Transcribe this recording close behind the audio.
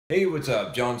Hey, what's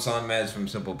up? John Sonmez from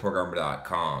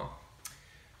SimpleProgrammer.com.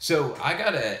 So I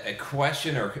got a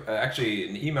question, or actually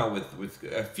an email with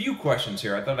a few questions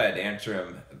here. I thought I'd answer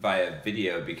them via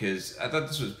video because I thought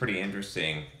this was pretty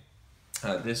interesting.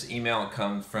 This email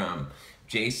comes from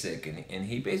JSIC, and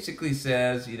he basically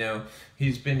says,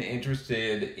 he's been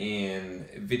interested in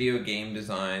video game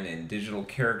design and digital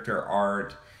character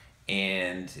art,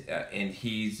 and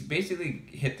he's basically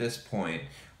hit this point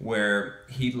where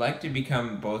he'd like to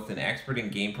become both an expert in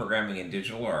game programming and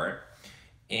digital art.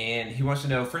 And he wants to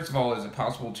know, first of all, is it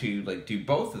possible to do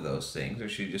both of those things, or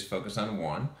should you just focus on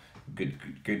one?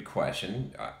 Good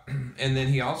question. And then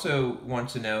he also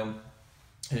wants to know,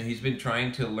 he's been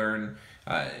trying to learn,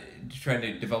 trying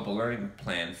to develop a learning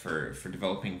plan for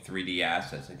developing 3D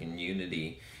assets like in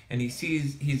Unity. And he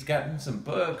sees he's gotten some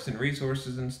books and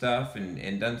resources and stuff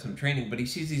and done some training, but he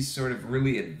sees these sort of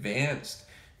really advanced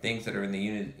things that are in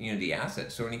the Unity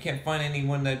assets. So when he can't find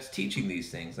anyone that's teaching these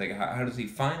things, like how does he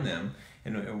find them,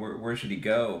 and where should he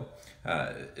go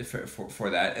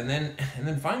for that? And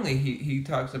then finally he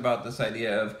talks about this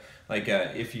idea of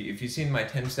if you've seen my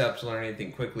 10 steps to learn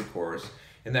anything quickly course.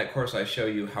 In that course, I show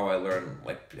you how I learn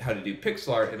how to do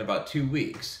pixel art in about 2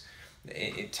 weeks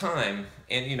in time.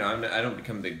 And I don't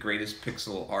become the greatest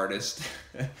pixel artist,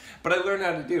 but I learned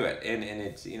how to do it. And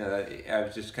it's I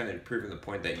was just kind of proving the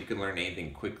point that you can learn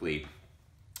anything quickly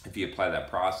if you apply that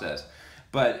process.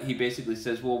 But he basically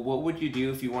says, well, what would you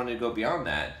do if you wanted to go beyond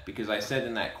that? Because I said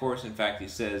in that course, in fact, he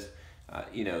says,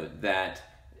 that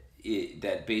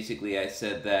basically I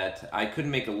said that I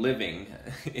couldn't make a living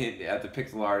at the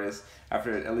pixel artist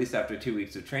at least after 2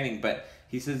 weeks of training. But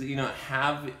he says,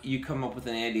 have you come up with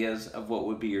any ideas of what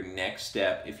would be your next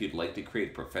step if you'd like to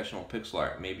create professional pixel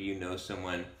art? Maybe you know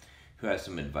someone who has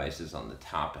some advices on the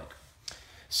topic.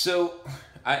 So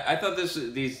I thought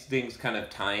these things kind of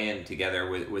tie in together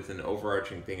with an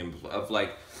overarching thing of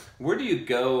where do you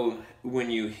go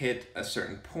when you hit a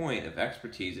certain point of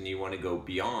expertise and you want to go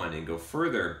beyond and go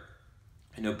further,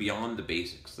 beyond the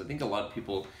basics. I think a lot of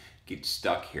people get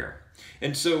stuck here.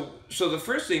 And so the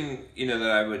first thing,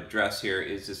 that I would address here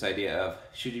is this idea of,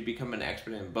 should you become an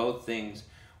expert in both things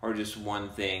or just one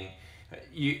thing?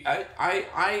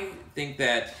 I think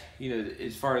that,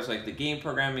 as far as the game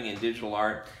programming and digital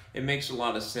art, it makes a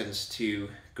lot of sense to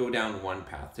go down one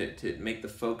path, to make the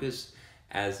focus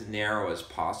as narrow as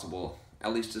possible,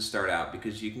 at least to start out,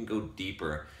 because you can go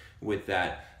deeper with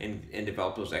that and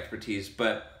develop those expertise.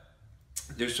 But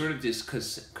there's sort of this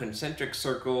concentric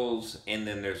circles, and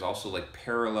then there's also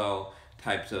parallel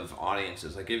types of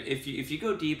audiences. If you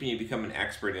go deep and you become an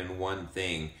expert in one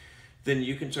thing, then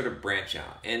you can sort of branch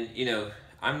out. And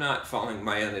I'm not following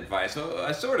my own advice. So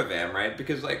I sort of am, right?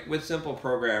 Because with Simple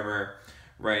Programmer,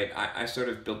 right, I sort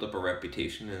of built up a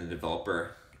reputation in the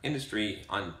developer industry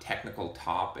on technical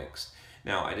topics.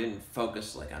 Now, I didn't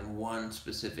focus on one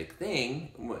specific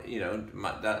thing.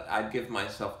 I'd give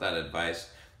myself that advice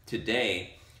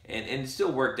today, and it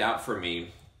still worked out for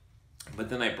me, but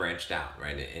then I branched out,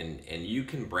 right? And you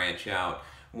can branch out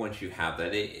once you have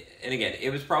that. And again, it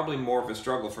was probably more of a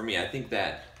struggle for me. I think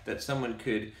that someone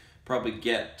could probably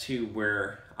get to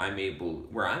where I'm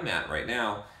at right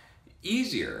now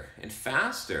easier and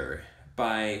faster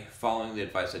by following the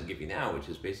advice I'd give you now, which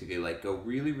is basically go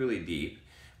really, really deep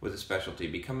with a specialty,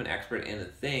 become an expert in a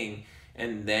thing,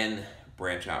 and then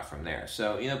branch out from there.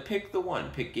 So, pick the one,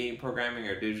 pick game programming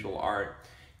or digital art,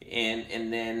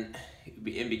 and then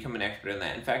become an expert in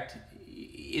that.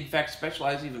 In fact,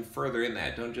 specialize even further in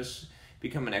that. Don't just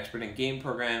become an expert in game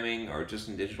programming or just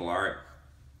in digital art.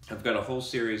 I've got a whole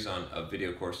series of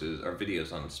video courses or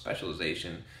videos on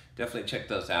specialization. Definitely check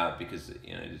those out because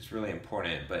it's really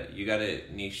important. But you got to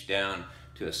niche down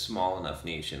to a small enough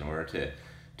niche in order to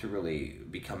really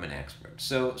become an expert.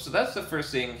 So that's the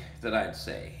first thing that I'd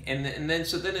say. And then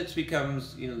it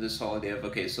becomes this whole idea of,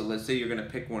 okay, so let's say you're going to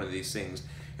pick one of these things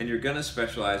and you're going to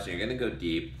specialize and you're going to go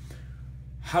deep.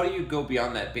 How do you go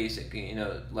beyond that basic?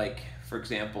 For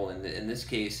example, in this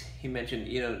case, he mentioned,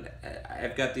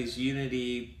 I've got these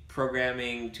Unity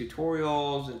programming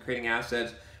tutorials and creating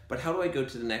assets, but how do I go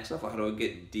to the next level? How do I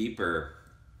get deeper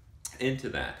into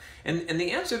that? And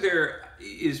the answer there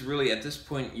is really, at this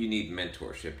point, you need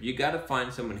mentorship. You got to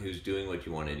find someone who's doing what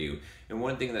you want to do. And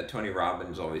one thing that Tony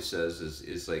Robbins always says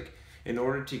is in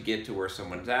order to get to where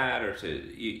someone's at, or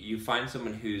you find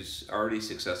someone who's already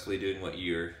successfully doing what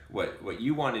you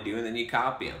want to do, and then you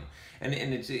copy them. And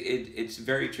it's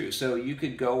very true. So you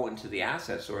could go into the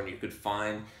asset store and you could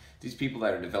find these people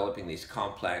that are developing these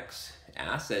complex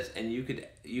assets, and you could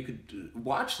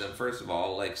watch them first of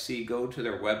all, go to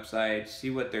their website,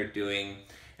 see what they're doing,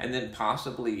 and then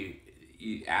possibly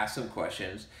you ask some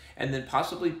questions, and then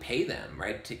possibly pay them,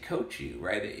 right, to coach you,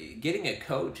 right? Getting a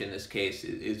coach in this case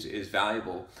is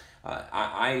valuable.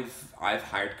 I've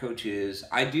hired coaches.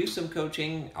 I do some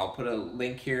coaching. I'll put a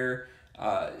link here.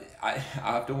 I'll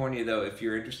have to warn you though, if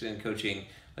you're interested in coaching,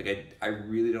 like I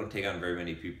really don't take on very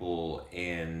many people,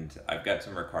 and I've got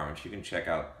some requirements. You can check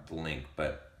out the link,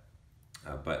 but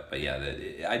yeah,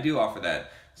 I do offer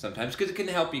that sometimes because it can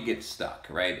help you get stuck,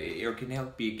 right? Or it can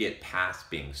help you get past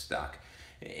being stuck,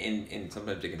 and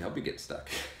sometimes it can help you get stuck,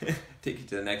 take you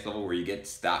to the next level where you get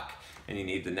stuck and you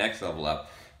need the next level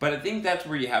up. But I think that's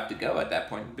where you have to go at that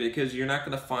point, because you're not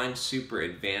going to find super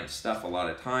advanced stuff a lot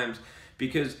of times,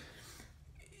 because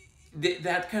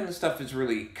that kind of stuff is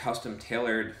really custom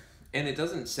tailored and it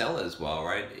doesn't sell as well,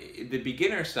 right? The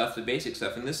beginner stuff, the basic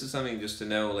stuff, and this is something just to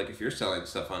know, like if you're selling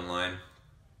stuff online,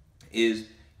 is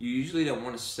you usually don't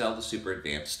want to sell the super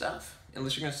advanced stuff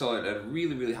unless you're going to sell it at a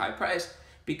really, really high price,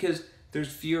 because there's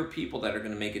fewer people that are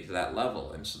going to make it to that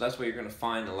level. And so that's why you're going to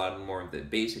find a lot more of the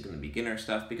basic and the beginner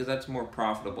stuff, because that's more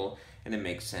profitable and it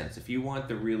makes sense. If you want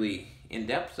the really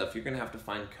in-depth stuff, you're going to have to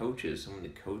find coaches, someone to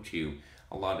coach you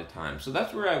a lot of times. So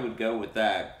that's where I would go with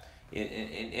that.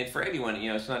 And for anyone,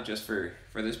 it's not just for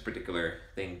this particular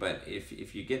thing, but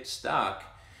if you get stuck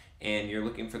and you're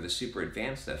looking for the super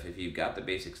advanced stuff, if you've got the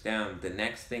basics down, the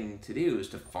next thing to do is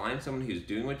to find someone who's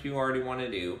doing what you already want to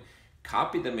do,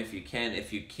 copy them if you can.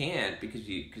 If you can't,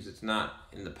 because it's not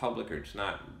in the public or it's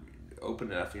not open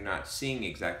enough, you're not seeing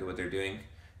exactly what they're doing,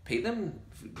 pay them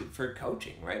for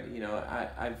coaching, right?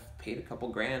 I've paid a couple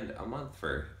grand a month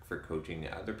for coaching.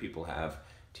 Other people have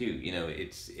too.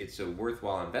 It's a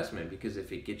worthwhile investment, because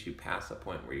if it gets you past the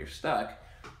point where you're stuck,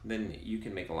 then you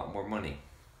can make a lot more money.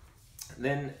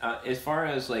 Then as far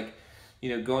as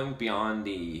going beyond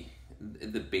the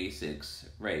basics,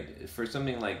 right? For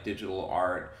something like digital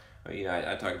art,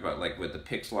 I talked about with the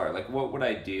pixel art, what would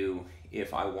I do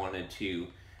if I wanted to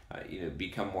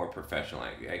become more professional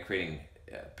at creating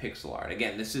pixel art?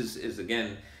 Again,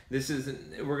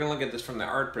 we're gonna look at this from the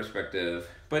art perspective,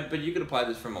 but you could apply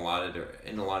this from a lot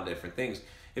of different things.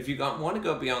 If you want to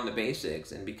go beyond the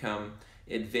basics and become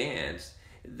advanced,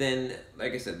 then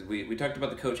like I said, we talked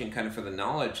about the coaching kind of for the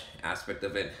knowledge aspect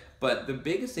of it, but the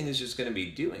biggest thing is just going to be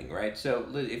doing, right? So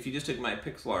if you just took my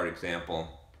pixel art example,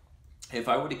 if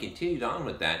I would have continued on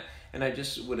with that, and I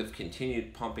just would have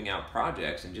continued pumping out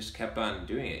projects and just kept on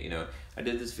doing it, I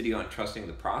did this video on trusting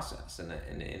the process, and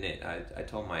I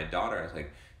told my daughter, I was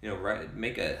like,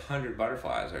 make 100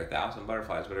 butterflies or 1,000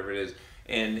 butterflies, whatever it is,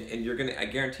 and I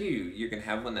guarantee you're gonna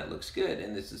have one that looks good.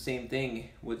 And it's the same thing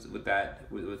with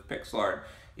pixel art.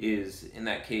 Is in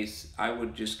that case, I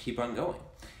would just keep on going,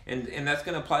 and that's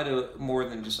gonna apply to more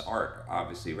than just art,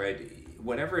 obviously, right?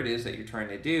 Whatever it is that you're trying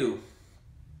to do,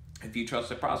 if you trust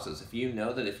the process, if you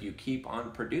know that if you keep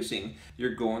on producing,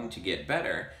 you're going to get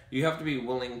better, you have to be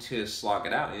willing to slog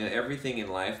it out. Everything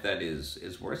in life that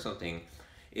is worth something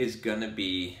is gonna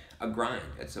be a grind.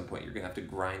 At some point, you're gonna have to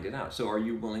grind it out. So are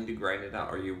you willing to grind it out?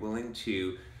 Are you willing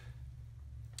to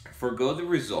forego the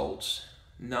results,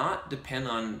 not depend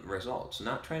on results,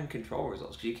 not try and control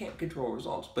results, because you can't control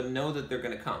results, but know that they're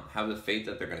gonna come. Have the faith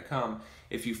that they're gonna come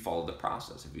if you follow the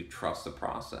process, if you trust the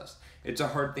process. It's a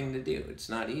hard thing to do. It's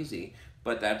not easy,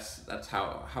 but that's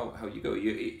how you go.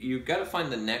 You've got to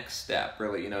find the next step,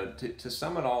 really, to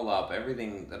sum it all up,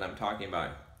 everything that I'm talking about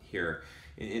here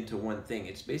into one thing.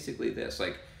 It's basically this,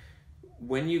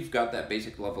 when you've got that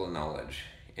basic level of knowledge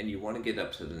and you want to get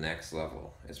up to the next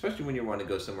level, especially when you want to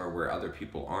go somewhere where other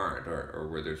people aren't, or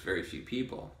where there's very few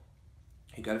people,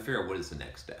 you got to figure out what is the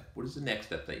next step. What is the next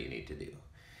step that you need to do?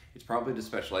 It's probably to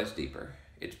specialize deeper.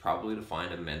 It's probably to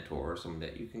find a mentor or someone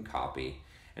that you can copy,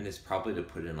 and it's probably to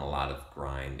put in a lot of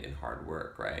grind and hard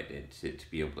work, right? And to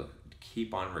be able to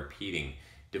keep on repeating,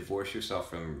 divorce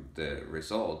yourself from the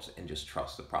results, and just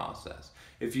trust the process.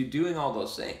 If you're doing all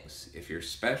those things, if you're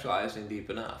specializing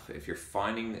deep enough, if you're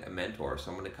finding a mentor,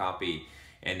 someone to copy,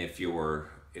 and if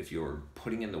you're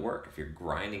putting in the work, if you're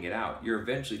grinding it out, you're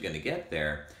eventually going to get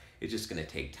there. It's just going to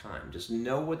take time. Just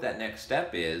know what that next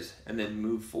step is, and then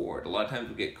move forward. A lot of times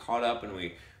we get caught up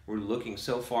and we're looking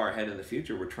so far ahead in the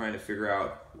future. We're trying to figure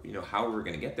out how we're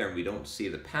going to get there, and we don't see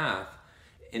the path.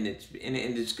 And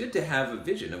it's good to have a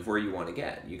vision of where you want to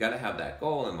get. You got to have that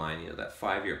goal in mind. That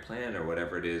 5-year plan or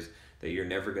whatever it is that you're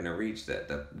never going to reach.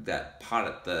 That pot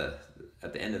at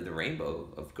the end of the rainbow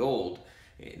of gold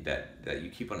that you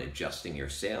keep on adjusting your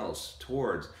sails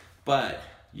towards, but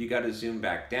you got to zoom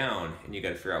back down and you got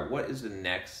to figure out what is the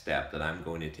next step that I'm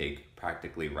going to take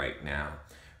practically right now,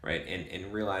 right?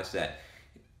 And realize that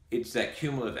it's that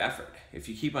cumulative effort. If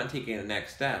you keep on taking the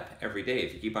next step every day,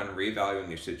 if you keep on reevaluating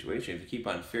your situation, if you keep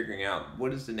on figuring out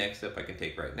what is the next step I can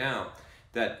take right now,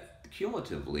 that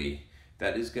cumulatively,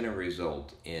 that is going to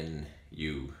result in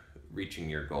you reaching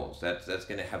your goals. That's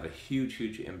going to have a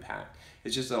huge impact.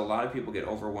 It's just that a lot of people get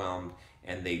overwhelmed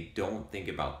and they don't think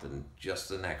about just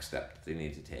the next step that they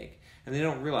need to take, and they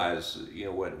don't realize, you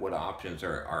know, what options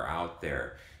are out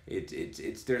there.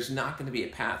 It's there's not going to be a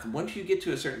path. Once you get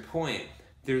to a certain point,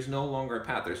 there's no longer a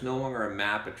path. There's no longer a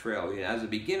map, a trail. You know, as a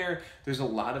beginner, there's a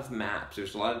lot of maps.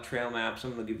 There's a lot of trail maps.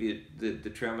 Someone will give you the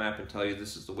trail map and tell you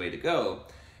this is the way to go.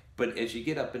 But as you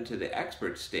get up into the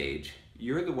expert stage,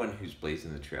 you're the one who's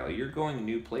blazing the trail. You're going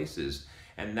new places,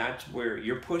 and that's where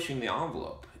you're pushing the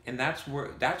envelope. And that's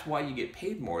why you get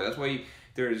paid more. That's why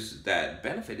there's that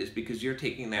benefit, is because you're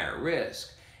taking that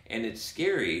risk, and it's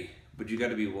scary, but you got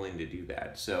to be willing to do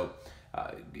that. So.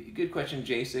 Good question,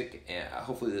 Jacek.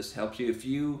 Hopefully this helps you. If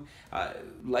you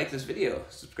like this video,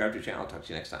 subscribe to the channel. Talk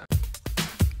to you next time.